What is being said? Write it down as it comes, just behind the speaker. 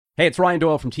Hey, it's Ryan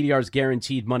Doyle from TDR's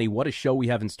Guaranteed Money. What a show we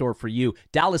have in store for you.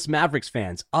 Dallas Mavericks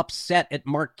fans upset at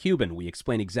Mark Cuban. We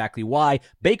explain exactly why.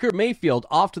 Baker Mayfield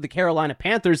off to the Carolina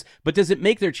Panthers, but does it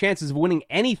make their chances of winning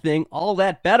anything all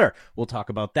that better? We'll talk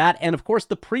about that. And of course,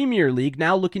 the Premier League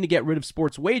now looking to get rid of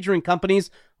sports wagering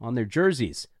companies on their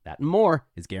jerseys. That and more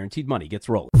as Guaranteed Money gets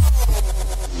rolling.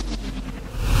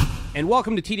 And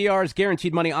welcome to TDR's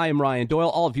Guaranteed Money. I am Ryan Doyle.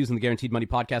 All views on the Guaranteed Money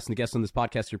podcast and the guests on this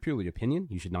podcast are purely opinion.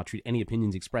 You should not treat any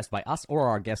opinions expressed by us or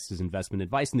our guests as investment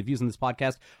advice. And the views on this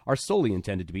podcast are solely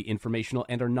intended to be informational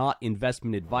and are not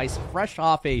investment advice. Fresh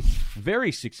off a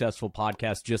very successful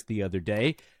podcast just the other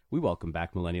day, we welcome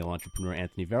back millennial entrepreneur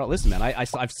Anthony Vera. Listen, man,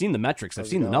 I've seen the metrics. I've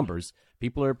seen the numbers.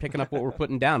 People are picking up what we're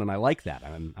putting down, and I like that.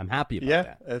 I'm happy about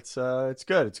that. Yeah, it's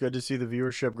good. It's good to see the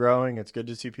viewership growing. It's good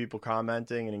to see people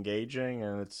commenting and engaging,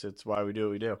 and it's why we do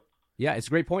what we do. Yeah, it's a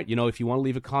great point. You know, if you want to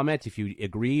leave a comment, if you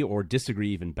agree or disagree,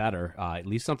 even better,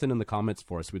 leave something in the comments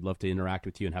for us. We'd love to interact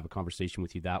with you and have a conversation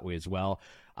with you that way as well.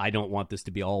 I don't want this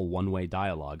to be all one-way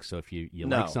dialogue. So if you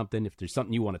like something, if there's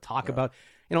something you want to talk about,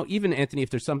 you know, even Anthony, if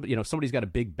there's somebody's got a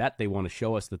big bet they want to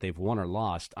show us that they've won or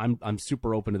lost, I'm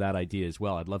super open to that idea as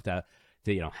well. I'd love to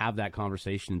have that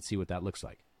conversation and see what that looks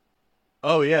like.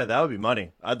 Oh yeah, that would be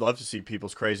money. I'd love to see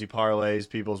people's crazy parlays,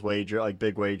 people's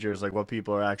big wagers, like what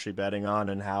people are actually betting on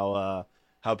and how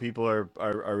people are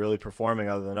really performing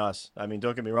other than us. I mean,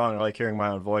 don't get me wrong, I like hearing my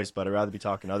own voice, but I'd rather be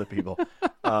talking to other people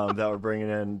that we're bringing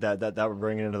in that we're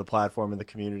bringing into the platform and the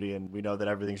community, and we know that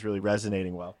everything's really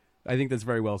resonating well. I think that's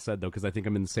very well said, though, because I think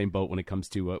I'm in the same boat when it comes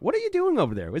to what are you doing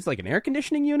over there? It's like an air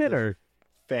conditioning unit or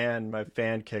my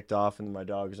fan kicked off and my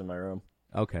dog's in my room.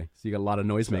 Okay, so you got a lot of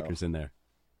noisemakers in there.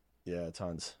 Yeah,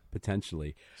 tons.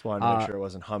 Potentially. Just wanted to make sure it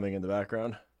wasn't humming in the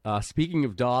background. Speaking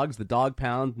of dogs, the dog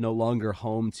pound no longer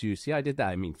home to... See, I did that.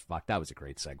 I mean, fuck, that was a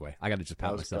great segue. I got to just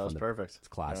pat myself on the... perfect. It's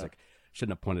classic. Yeah.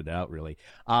 Shouldn't have pointed it out, really.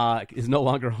 Is no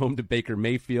longer home to Baker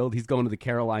Mayfield. He's going to the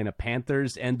Carolina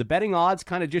Panthers. And the betting odds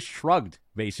kind of just shrugged,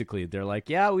 basically. They're like,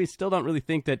 yeah, we still don't really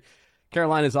think that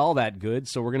Carolina's all that good,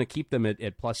 so we're going to keep them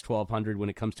at plus 1,200 when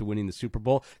it comes to winning the Super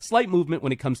Bowl. Slight movement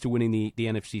when it comes to winning the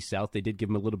NFC South. They did give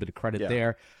him a little bit of credit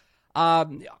there.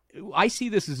 I see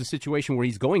this as a situation where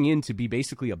he's going in to be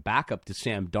basically a backup to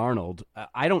Sam Darnold.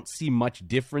 I don't see much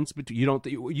difference between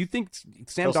you think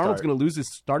Sam Darnold's going to lose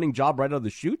his starting job right out of the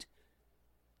chute?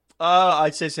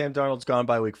 I'd say Sam Darnold's gone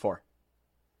by week 4.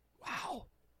 Wow,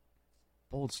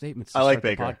 bold statements. I like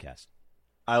Baker. Podcast.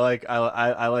 I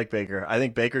like Baker. I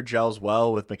think Baker gels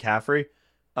well with McCaffrey.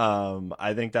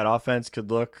 I think that offense could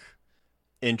look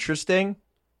interesting.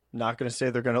 Not going to say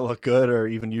they're going to look good or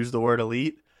even use the word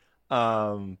elite.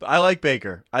 But I like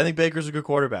Baker. I think Baker's a good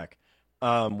quarterback.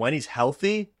 When he's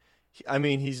healthy, I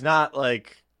mean, he's not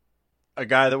like a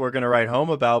guy that we're going to write home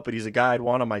about, but he's a guy I'd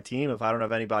want on my team if I don't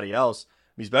have anybody else.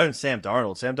 He's better than Sam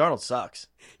Darnold. Sam Darnold sucks.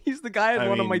 He's the guy I'd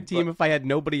want on my team if I had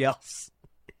nobody else.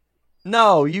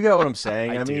 No, you get what I'm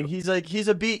saying. I mean, do.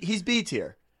 He's B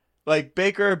tier. Like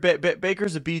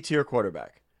Baker's a B tier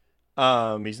quarterback.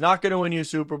 He's not going to win you a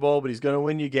Super Bowl, but he's going to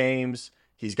win you games.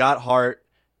 He's got heart.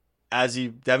 As he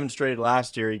demonstrated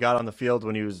last year, he got on the field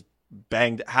when he was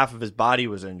banged. Half of his body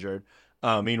was injured.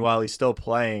 Meanwhile, he's still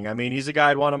playing. I mean, he's a guy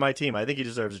I'd want on my team. I think he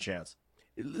deserves a chance.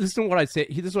 Listen to what I'd say.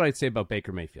 This is what I'd say about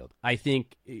Baker Mayfield. I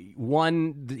think,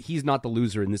 one, he's not the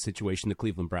loser in this situation. The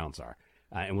Cleveland Browns are.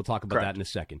 And we'll talk about that in a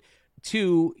second.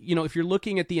 2, if you're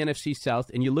looking at the NFC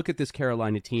South and you look at this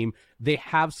Carolina team, they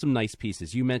have some nice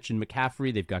pieces. You mentioned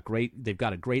McCaffrey. They've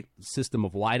got a great system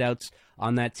of wideouts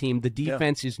on that team. The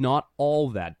defense is not all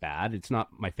that bad. It's not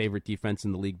my favorite defense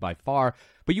in the league by far.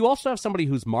 But you also have somebody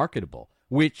who's marketable,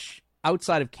 which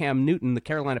outside of Cam Newton, the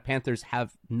Carolina Panthers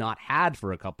have not had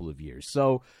for a couple of years.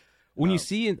 So when you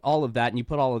see all of that and you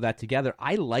put all of that together,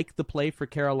 I like the play for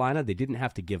Carolina. They didn't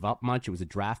have to give up much. It was a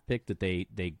draft pick that they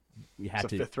had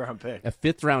to. Fifth-round pick. A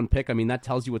fifth-round pick. I mean, that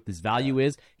tells you what this value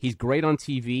is. He's great on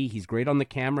TV. He's great on the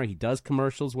camera. He does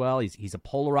commercials well. He's a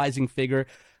polarizing figure.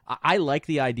 I like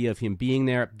the idea of him being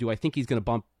there. Do I think he's going to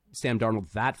bump Sam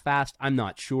Darnold that fast? I'm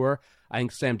not sure. I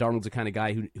think Sam Darnold's the kind of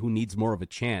guy who needs more of a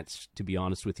chance, to be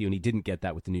honest with you, and he didn't get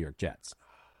that with the New York Jets.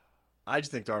 I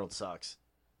just think Darnold sucks.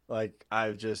 Like,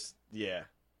 I'm the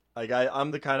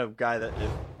kind of guy that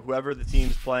if whoever the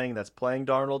team's playing that's playing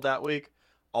Darnold that week,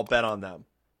 I'll bet on them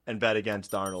and bet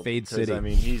against Darnold. Fade City. I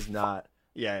mean, he's not.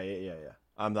 Yeah.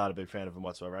 I'm not a big fan of him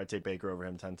whatsoever. I'd take Baker over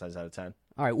him 10 times out of 10.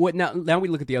 All right. Now we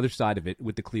look at the other side of it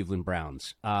with the Cleveland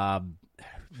Browns.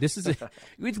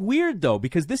 It's weird though,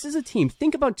 because this is a team.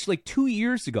 Think about like 2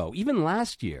 years ago, even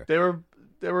last year. They were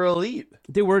They were elite.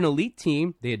 They were an elite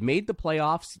team. They had made the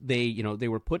playoffs. They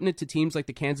were putting it to teams like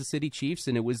the Kansas City Chiefs,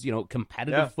 and it was,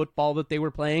 competitive football that they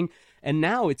were playing. And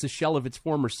now it's a shell of its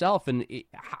former self. And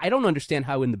I don't understand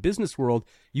how in the business world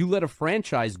you let a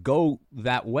franchise go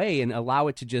that way and allow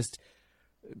it to just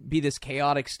be this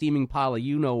chaotic, steaming pile of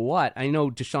you-know-what. I know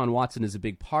Deshaun Watson is a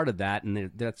big part of that,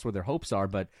 and that's where their hopes are.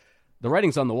 But the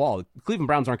writing's on the wall. The Cleveland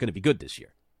Browns aren't going to be good this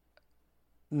year.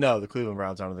 No, the Cleveland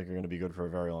Browns I don't think are going to be good for a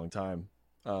very long time.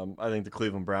 I think the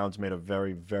Cleveland Browns made a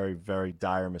very, very, very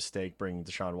dire mistake bringing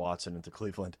Deshaun Watson into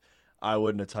Cleveland. I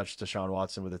wouldn't have touched Deshaun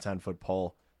Watson with a 10-foot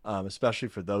pole, especially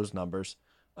for those numbers.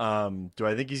 Do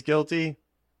I think he's guilty?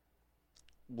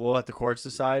 We'll let the courts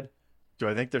decide. Do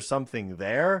I think there's something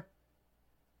there?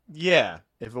 Yeah.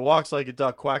 If it walks like a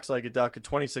duck, quacks like a duck, and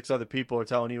 26 other people are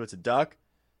telling you it's a duck,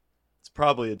 it's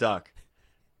probably a duck.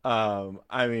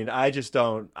 I just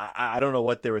don't. I don't know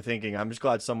what they were thinking. I'm just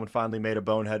glad someone finally made a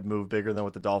bonehead move bigger than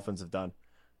what the Dolphins have done,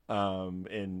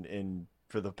 in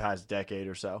for the past decade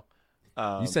or so.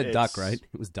 You said duck, right?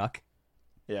 It was duck.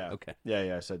 Yeah. Okay.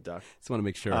 Yeah. I said duck. Just want to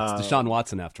make sure it's Deshaun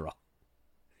Watson after all.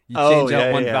 You change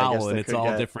out one vowel and it's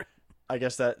all different. I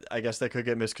guess that could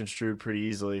get misconstrued pretty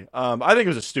easily. I think it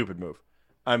was a stupid move.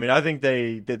 I mean, I think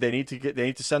they need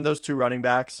to send those two running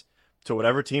backs to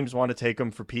whatever teams want to take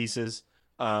them for pieces.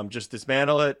 Just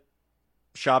dismantle it,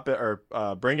 shop it,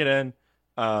 or bring it in,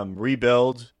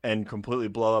 rebuild, and completely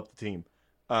blow up the team.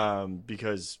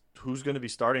 Because who's going to be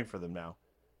starting for them now?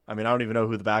 I mean, I don't even know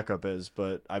who the backup is,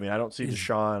 but I mean, I don't see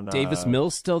Deshaun. Davis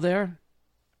Mills still there?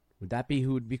 Would that be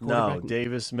who would be quarterback? No,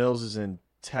 Davis Mills is in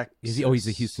Texas. He's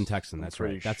a Houston Texan. That's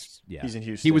right. He's in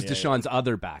Houston. He was Deshaun's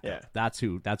other backup. Yeah.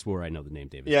 That's where I know the name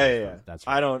Davis. Yeah. That's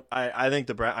right. I think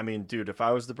the Browns. I mean, dude, if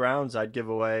I was the Browns, I'd give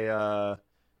away.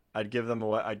 I'd give them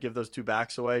away. I'd give those two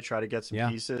backs away. Try to get some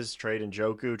pieces. Trade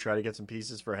Njoku. Try to get some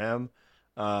pieces for him.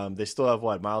 They still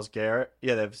have Myles Garrett.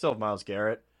 Yeah, they still have Myles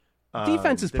Garrett.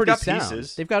 Defense is pretty sound.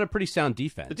 Pieces. They've got a pretty sound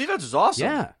defense. The defense is awesome.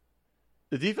 Yeah.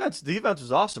 The defense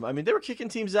was awesome. I mean, they were kicking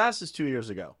teams' asses 2 years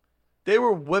ago. They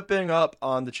were whipping up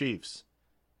on the Chiefs.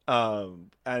 I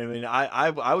mean,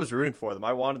 I was rooting for them.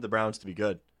 I wanted the Browns to be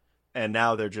good, and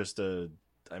now they're just they're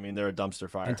a dumpster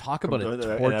fire. And talk about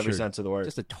in every sense of the word.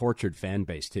 Just a tortured fan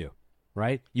base too,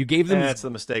 right? You gave them. That's the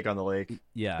mistake on the lake.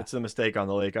 Yeah, it's the mistake on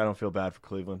the lake. I don't feel bad for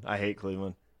Cleveland. I hate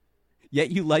Cleveland.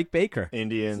 Yet you like Baker.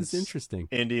 Indians. This is interesting.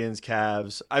 Indians,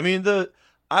 Cavs. I mean,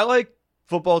 I like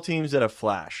football teams that have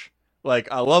flash.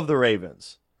 Like, I love the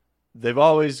Ravens. They've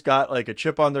always got like a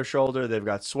chip on their shoulder. They've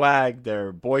got swag.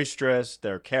 They're boisterous.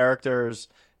 They're characters.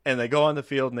 And they go on the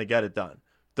field and they get it done.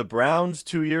 The Browns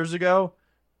 2 years ago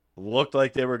looked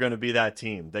like they were going to be that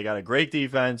team. They got a great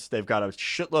defense. They've got a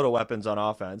shitload of weapons on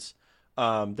offense.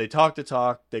 They talk the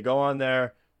talk. They go on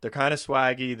there. They're kind of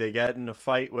swaggy. They get in a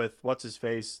fight with what's his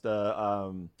face,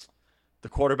 the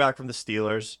quarterback from the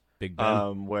Steelers, Big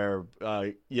Ben.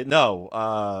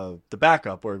 The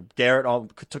backup where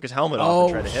Garrett took his helmet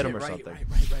off and tried to hit him or something.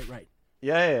 Right.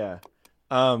 Yeah.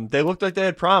 They looked like they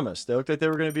had promised. They looked like they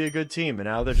were going to be a good team, and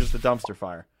now they're just a dumpster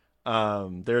fire.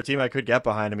 They're a team I could get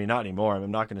behind. I mean, not anymore. I'm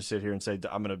not going to sit here and say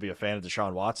I'm going to be a fan of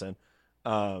Deshaun Watson.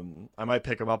 I might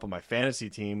pick him up on my fantasy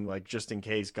team, like just in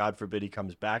case, God forbid, he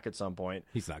comes back at some point.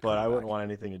 He's not. But I wouldn't want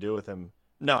anything to do with him.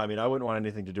 No, I mean, I wouldn't want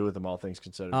anything to do with him, all things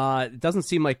considered. It doesn't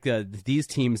seem like these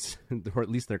teams, or at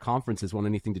least their conferences, want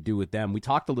anything to do with them. We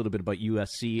talked a little bit about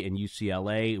USC and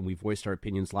UCLA, and we voiced our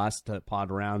opinions last pod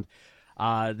around.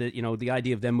 The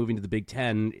idea of them moving to the Big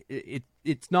Ten,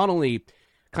 it's not only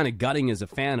kind of gutting as a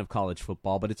fan of college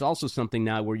football, but it's also something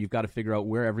now where you've got to figure out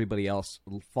where everybody else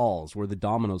falls, where the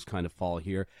dominoes kind of fall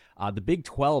here. The Big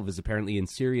 12 is apparently in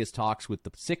serious talks with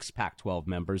the 6 Pac-12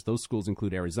 members. Those schools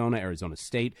include Arizona, Arizona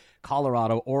State,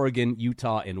 Colorado, Oregon,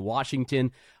 Utah, and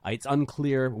Washington. It's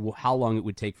unclear how long it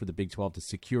would take for the Big 12 to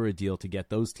secure a deal to get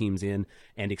those teams in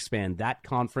and expand that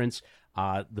conference.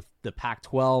 The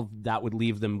Pac-12, that would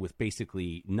leave them with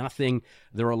basically nothing.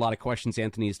 There are a lot of questions,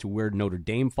 Anthony, as to where Notre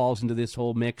Dame falls into this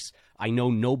whole mix. I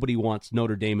know nobody wants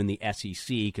Notre Dame in the SEC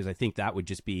because I think that would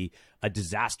just be a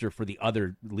disaster for the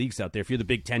other leagues out there. If you're the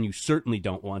Big Ten, you certainly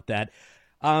don't want that.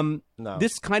 No.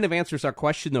 This kind of answers our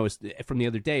question, though, from the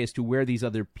other day as to where these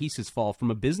other pieces fall from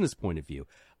a business point of view.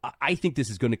 I think this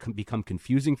is going to become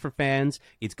confusing for fans.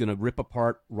 It's going to rip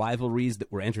apart rivalries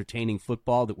that were entertaining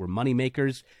football, that were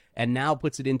moneymakers, and now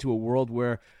puts it into a world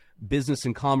where business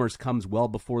and commerce comes well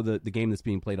before the game that's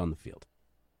being played on the field.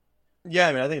 Yeah,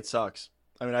 I mean, I think it sucks.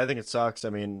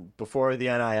 Before the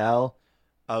NIL,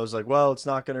 I was like, well, it's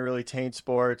not going to really taint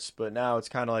sports, but now it's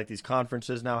kind of like these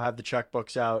conferences now have the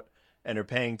checkbooks out and are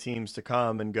paying teams to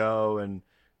come and go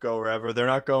wherever. They're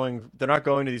not going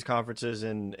to these conferences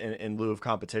in lieu of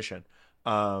competition.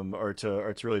 or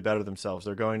to really better themselves.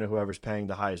 They're going to whoever's paying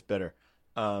the highest bidder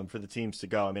for the teams to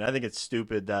go. I mean, I think it's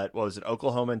stupid that, what was it,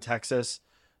 Oklahoma and Texas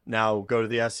now go to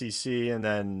the SEC, and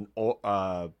then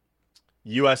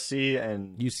USC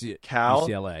and Cal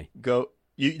UCLA go.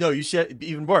 UCLA,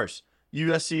 even worse.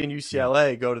 USC and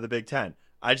UCLA go to the Big Ten.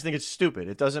 I just think it's stupid.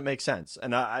 It doesn't make sense.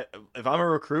 And if I'm a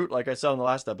recruit, like I said in the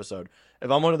last episode, if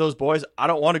I'm one of those boys, I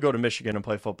don't want to go to Michigan and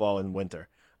play football in winter.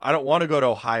 I don't want to go to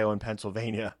Ohio and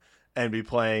Pennsylvania and be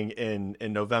playing in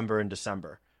November and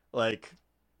December. Like,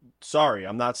 sorry,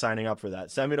 I'm not signing up for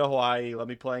that. Send me to Hawaii. Let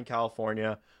me play in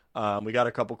California. We got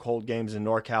a couple cold games in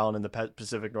NorCal and in the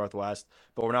Pacific Northwest,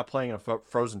 but we're not playing in a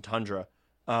frozen tundra.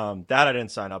 That I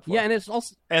didn't sign up for. Yeah, and it's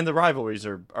also, and the rivalries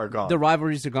are gone. The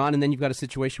rivalries are gone, and then you've got a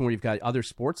situation where you've got other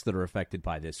sports that are affected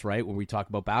by this, right? When we talk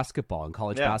about basketball and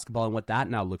college basketball and what that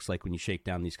now looks like when you shake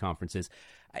down these conferences.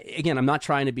 Again, I'm not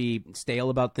trying to be stale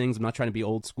about things. I'm not trying to be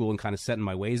old school and kind of set in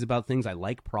my ways about things. I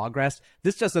like progress.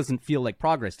 This just doesn't feel like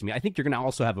progress to me. I think you're going to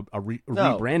also have a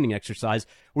rebranding exercise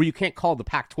where you can't call the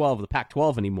Pac-12 the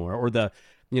Pac-12 anymore, or the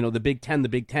Big Ten the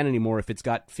Big Ten anymore if it's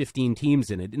got 15 teams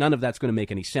in it. None of that's going to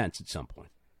make any sense at some point.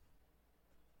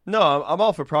 No, I'm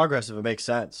all for progress if it makes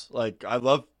sense. Like, I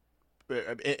love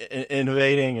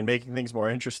innovating and making things more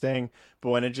interesting,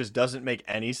 but when it just doesn't make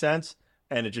any sense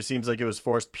and it just seems like it was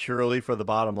forced purely for the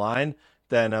bottom line,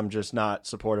 then I'm just not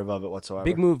supportive of it whatsoever.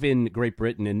 Big move in Great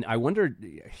Britain, and I wonder,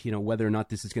 whether or not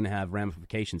this is going to have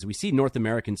ramifications. We see North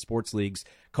American sports leagues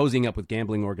cozying up with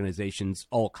gambling organizations,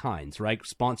 all kinds, right?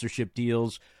 Sponsorship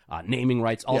deals, naming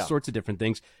rights, all sorts of different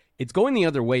things. It's going the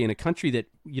other way in a country that,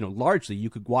 largely you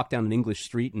could walk down an English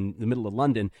street in the middle of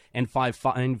London and find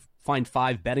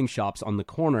 5 betting shops on the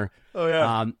corner. Oh,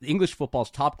 yeah. English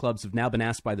football's top clubs have now been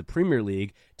asked by the Premier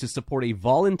League to support a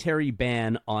voluntary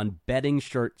ban on betting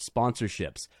shirt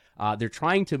sponsorships. They're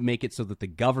trying to make it so that the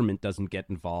government doesn't get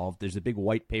involved. There's a big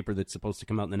white paper that's supposed to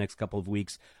come out in the next couple of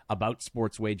weeks about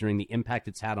sports wagering, the impact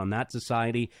it's had on that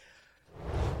society.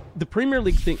 The Premier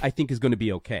League thing, I think, is going to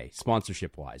be okay,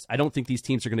 sponsorship-wise. I don't think these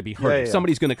teams are going to be hurt. Yeah.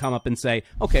 Somebody's going to come up and say,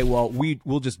 okay, well,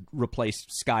 we'll just replace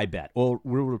Sky Bet, or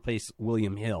we'll replace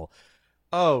William Hill.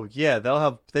 Oh, yeah,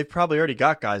 they've probably already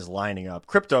got guys lining up.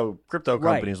 Crypto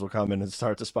companies will come in and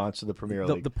start to sponsor the Premier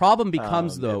League. The problem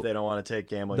becomes, though, if they don't want to take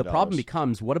gambling the dollars. problem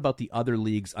becomes, what about the other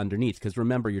leagues underneath? Because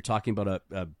remember, you're talking about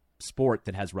a sport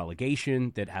that has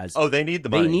relegation, that has... Oh, they need the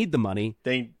money. They need the money.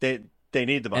 They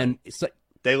need the money. And so,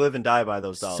 they live and die by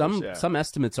those dollars. Some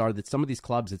estimates are that some of these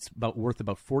clubs, it's worth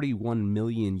about 41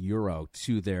 million euro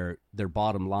to their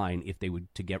bottom line if they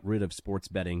would to get rid of sports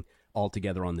betting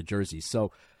altogether on the jerseys.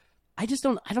 So I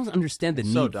don't understand the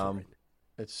need. So dumb.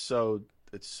 For it. It's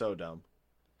so dumb.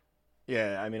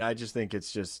 Yeah, I mean, I just think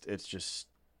it's just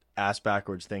ass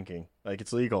backwards thinking. Like,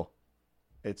 it's legal.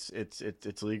 It's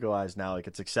legalized now. Like,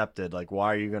 it's accepted. Like,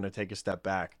 why are you going to take a step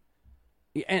back?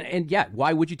 And yeah,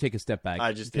 why would you take a step back?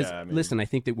 Listen, I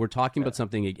think that we're talking about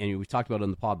something, and we've talked about it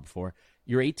on the pod before.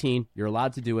 You're 18, you're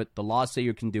allowed to do it. The laws say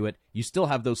you can do it. You still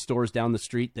have those stores down the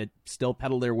street that still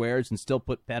peddle their wares and still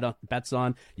put bets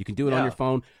on. You can do it on your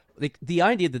phone. Like, the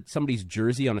idea that somebody's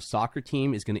jersey on a soccer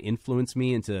team is going to influence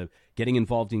me into getting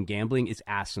involved in gambling is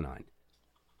asinine.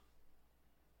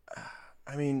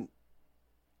 I mean,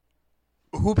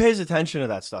 who pays attention to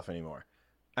that stuff anymore?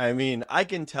 I mean, I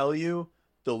can tell you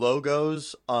the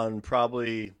logos on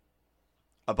probably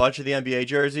a bunch of the NBA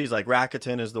jerseys, like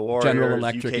Rakuten is the Warriors, General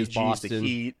Electric UKG is Boston, the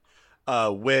Heat,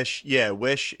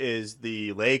 Wish is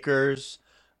the Lakers.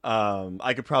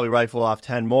 I could probably rifle off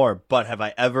 10 more, but have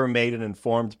I ever made an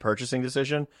informed purchasing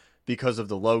decision because of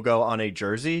the logo on a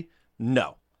jersey?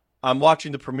 No. I'm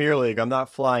watching the Premier League. I'm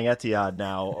not flying Etihad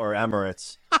now or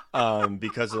Emirates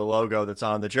because of the logo that's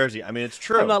on the jersey. I mean, it's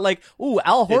true. I'm not like, ooh,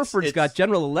 Al Horford's got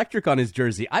General Electric on his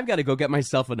jersey. I've got to go get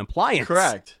myself an appliance.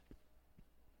 Correct.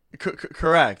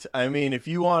 Correct. I mean, if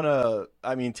you want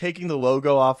to, taking the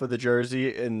logo off of the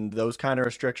jersey and those kind of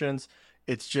restrictions,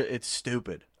 it's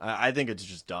stupid. I think it's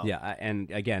just dumb. Yeah, and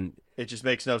again, it just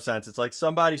makes no sense. It's like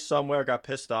somebody somewhere got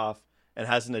pissed off and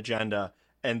has an agenda,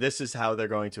 and this is how they're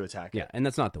going to attack it. Yeah, and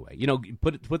that's not the way.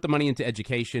 Put the money into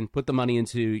education, put the money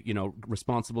into,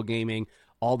 responsible gaming.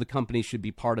 All the companies should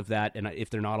be part of that, and if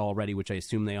they're not already, which I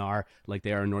assume they are, like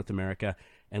they are in North America,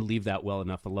 and leave that well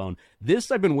enough alone.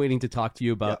 This I've been waiting to talk to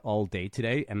you about all day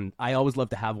today, and I always love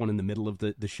to have one in the middle of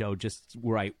the show just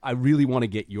where I really want to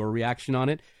get your reaction on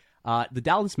it. The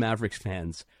Dallas Mavericks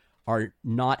fans are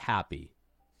not happy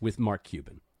with Mark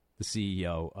Cuban, the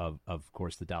CEO of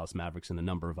course, the Dallas Mavericks and a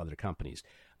number of other companies.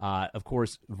 Of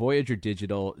course, Voyager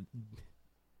Digital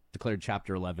declared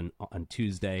Chapter 11 on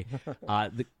Tuesday.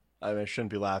 I mean, I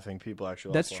shouldn't be laughing. People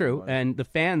actually That's lost a lot of true. money. And the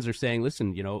fans are saying,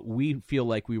 listen, we feel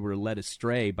like we were led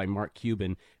astray by Mark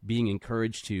Cuban being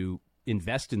encouraged to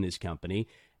invest in this company.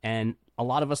 And a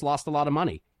lot of us lost a lot of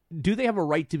money. Do they have a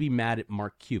right to be mad at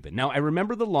Mark Cuban? Now, I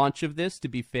remember the launch of this, to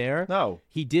be fair. No.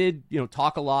 He did,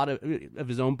 talk a lot of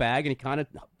his own bag, and he kind of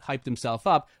hyped himself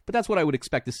up. But that's what I would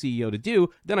expect a CEO to do.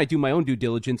 Then I do my own due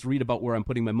diligence, read about where I'm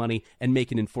putting my money, and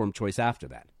make an informed choice after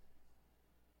that.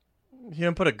 He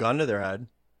didn't put a gun to their head.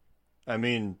 I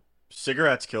mean,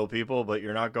 cigarettes kill people, but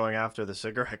you're not going after the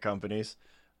cigarette companies.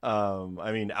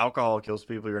 I mean, alcohol kills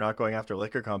people. You're not going after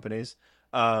liquor companies.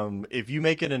 If you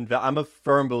make an I'm a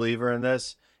firm believer in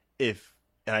this.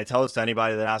 And I tell this to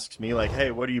anybody that asks me, like, hey,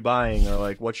 what are you buying? Or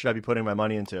like, what should I be putting my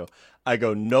money into? I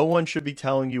go, no one should be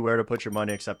telling you where to put your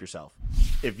money except yourself.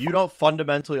 If you don't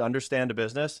fundamentally understand a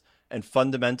business and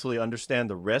fundamentally understand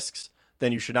the risks,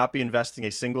 then you should not be investing a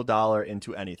single dollar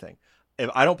into anything. If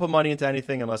I don't put money into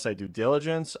anything unless I do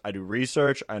diligence, I do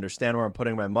research, I understand where I'm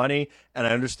putting my money, and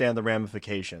I understand the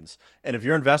ramifications. And if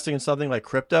you're investing in something like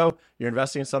crypto, you're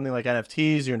investing in something like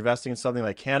NFTs, you're investing in something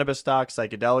like cannabis stocks,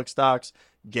 psychedelic stocks,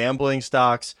 gambling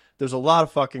stocks, there's a lot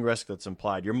of fucking risk that's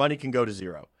implied. Your money can go to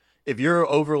zero. If you're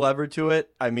over levered to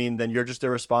it, I mean, then you're just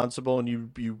irresponsible and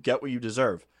you get what you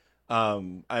deserve.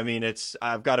 I mean,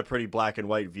 I've got a pretty black and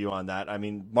white view on that. I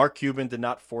mean, Mark Cuban did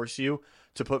not force you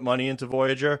to put money into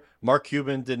Voyager. Mark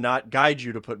Cuban did not guide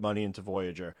you to put money into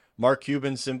Voyager. Mark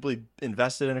Cuban simply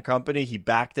invested in a company. He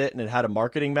backed it, and it had a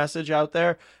marketing message out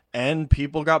there, and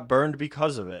people got burned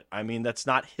because of it. I mean, that's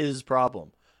not his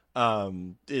problem.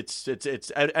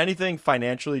 It's anything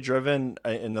financially driven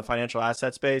in the financial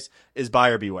asset space is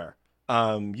buyer beware.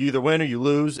 You either win or you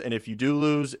lose, and if you do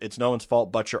lose, it's no one's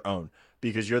fault but your own,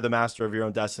 because you're the master of your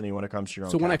own destiny when it comes to your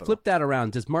own capital. When I flip that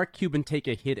around, does Mark Cuban take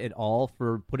a hit at all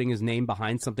for putting his name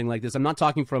behind something like this? I'm not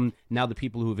talking from now the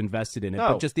people who have invested in it,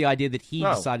 but just the idea that he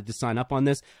decided to sign up on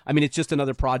this. I mean, it's just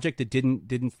another project that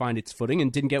didn't find its footing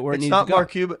and didn't get where it needed to go. It's not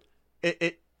Mark Cuban.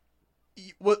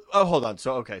 Hold on.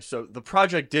 So the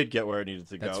project did get where it needed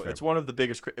to go. It's one of the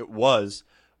biggest. It was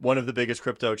one of the biggest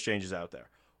crypto exchanges out there.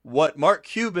 What Mark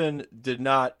Cuban did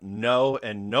not know,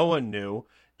 and no one knew,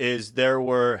 is there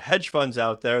were hedge funds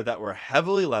out there that were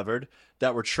heavily levered,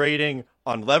 that were trading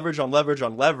on leverage on leverage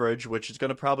on leverage, which is going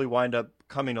to probably wind up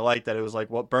coming to light that it was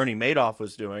like what Bernie Madoff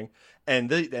was doing.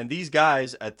 And these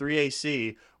guys at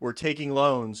 3AC were taking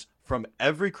loans from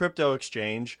every crypto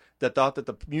exchange that thought that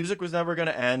the music was never going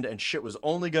to end and shit was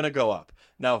only going to go up.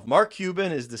 Now, if Mark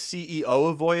Cuban is the CEO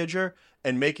of Voyager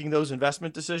and making those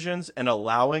investment decisions and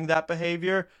allowing that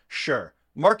behavior, sure.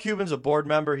 Mark Cuban's a board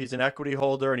member. He's an equity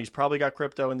holder, and he's probably got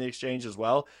crypto in the exchange as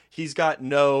well. He's got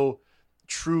no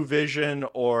true vision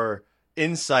or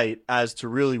insight as to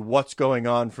really what's going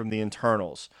on from the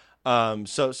internals.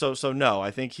 So no,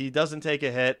 I think he doesn't take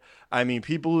a hit. I mean,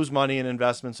 people lose money in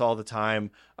investments all the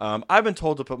time. I've been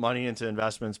told to put money into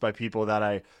investments by people that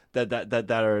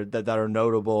are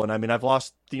notable, and I mean, I've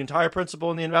lost the entire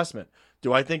principal in the investment.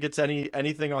 Do I think it's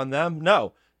anything on them?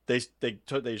 No. They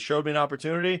showed me an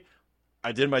opportunity.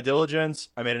 I did my diligence.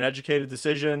 I made an educated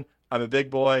decision. I'm a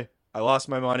big boy. I lost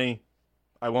my money.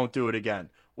 I won't do it again.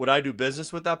 Would I do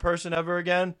business with that person ever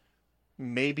again?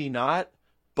 Maybe not.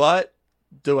 But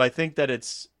do I think that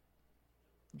it's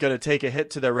going to take a hit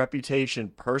to their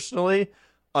reputation personally?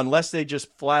 Unless they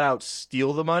just flat out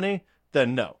steal the money,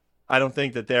 then no. I don't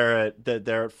think that they're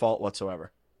at fault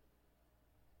whatsoever.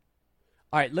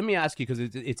 All right, let me ask you, because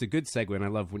it's a good segue, and I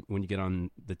love when you get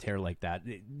on the tear like that.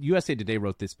 USA Today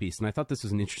wrote this piece, and I thought this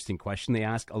was an interesting question they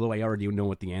asked, although I already know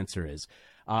what the answer is.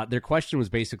 Their question was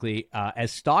basically,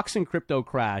 as stocks and crypto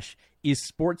crash, is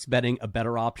sports betting a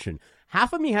better option?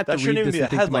 Half of me had to read this and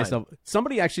think to myself,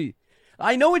 somebody actually...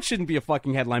 I know it shouldn't be a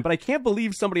fucking headline, but I can't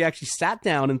believe somebody actually sat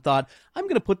down and thought, I'm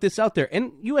going to put this out there.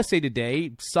 And USA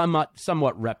Today, somewhat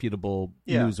reputable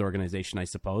news organization, I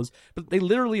suppose, but they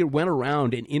literally went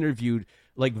around and interviewed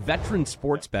like veteran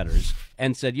sports bettors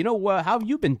and said, how have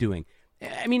you been doing?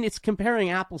 I mean, it's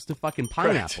comparing apples to fucking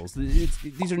pineapples.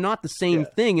 These are not the same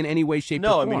thing in any way, shape, or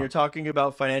form. No, I mean, you're talking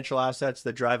about financial assets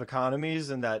that drive economies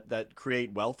and that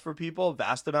create wealth for people,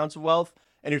 vast amounts of wealth.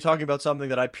 And you're talking about something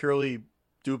that I purely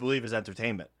do believe is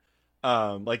entertainment.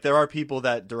 Like, there are people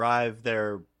that derive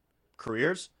their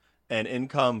careers and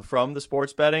income from the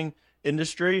sports betting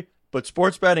industry, but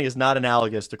sports betting is not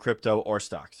analogous to crypto or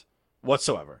stocks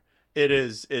whatsoever. It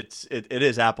is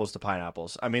apples to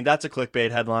pineapples. I mean, that's a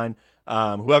clickbait headline.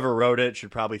 Whoever wrote it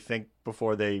should probably think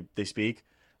before they speak,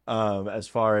 as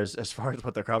far as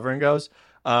what they're covering goes.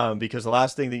 Because the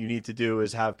last thing that you need to do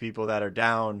is have people that are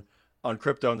down on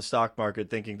crypto and the stock market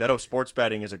thinking that, sports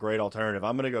betting is a great alternative.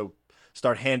 I'm going to go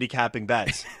start handicapping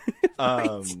bets.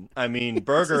 Right. I mean,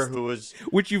 Berger, who was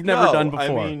which you've never done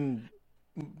before. I mean,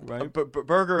 right?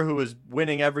 Berger, who was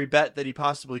winning every bet that he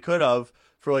possibly could have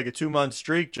for like a 2-month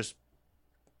streak, just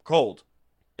cold.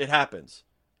 It happens.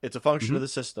 It's a function of the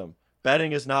system.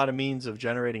 Betting is not a means of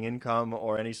generating income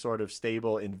or any sort of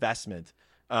stable investment.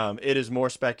 It is more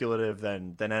speculative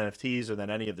than NFTs or than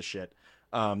any of the shit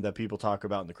that people talk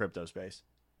about in the crypto space.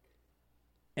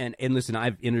 And listen,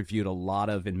 I've interviewed a lot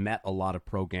of and met a lot of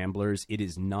pro gamblers. It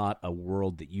is not a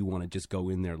world that you want to just go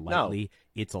in there lightly.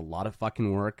 No. It's a lot of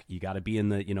fucking work. You got to be in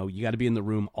the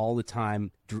room all the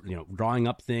time, drawing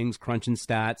up things, crunching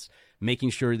stats,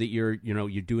 making sure that you're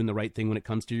doing the right thing when it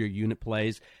comes to your unit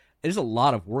plays. There's a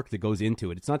lot of work that goes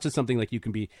into it. It's not just something like you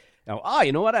can be,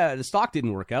 you know what, the stock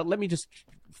didn't work out. Let me just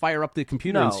fire up the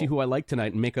computer and see who I like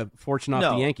tonight and make a fortune off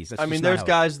the Yankees. That's there's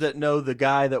guys that know the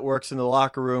guy that works in the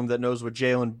locker room that knows what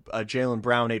Jaylen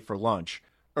Brown ate for lunch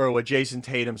or what Jason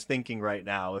Tatum's thinking right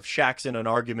now. If Shaq's in an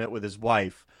argument with his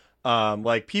wife,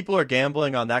 people are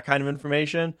gambling on that kind of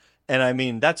information. And I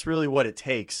mean, that's really what it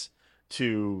takes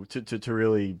to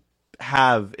really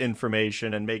have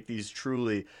information and make these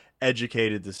truly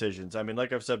educated decisions. I mean,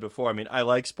 like I've said before, I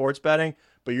like sports betting,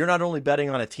 but you're not only betting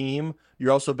on a team,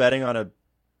 you're also betting on a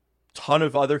ton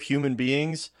of other human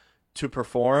beings to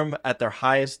perform at their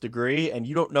highest degree, and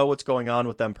you don't know what's going on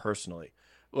with them personally.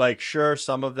 Like, sure,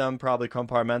 some of them probably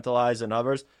compartmentalize and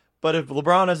others, but if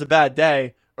LeBron has a bad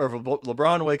day, or if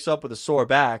LeBron wakes up with a sore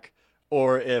back,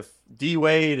 or if D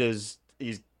Wade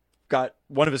he's got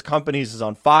one of his companies is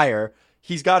on fire,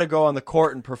 he's got to go on the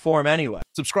court and perform anyway.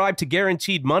 Subscribe to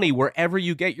Guaranteed Money wherever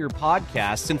you get your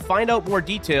podcasts and find out more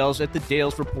details at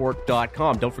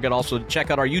thedalesreport.com. Don't forget also to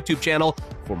check out our YouTube channel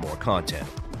for more content.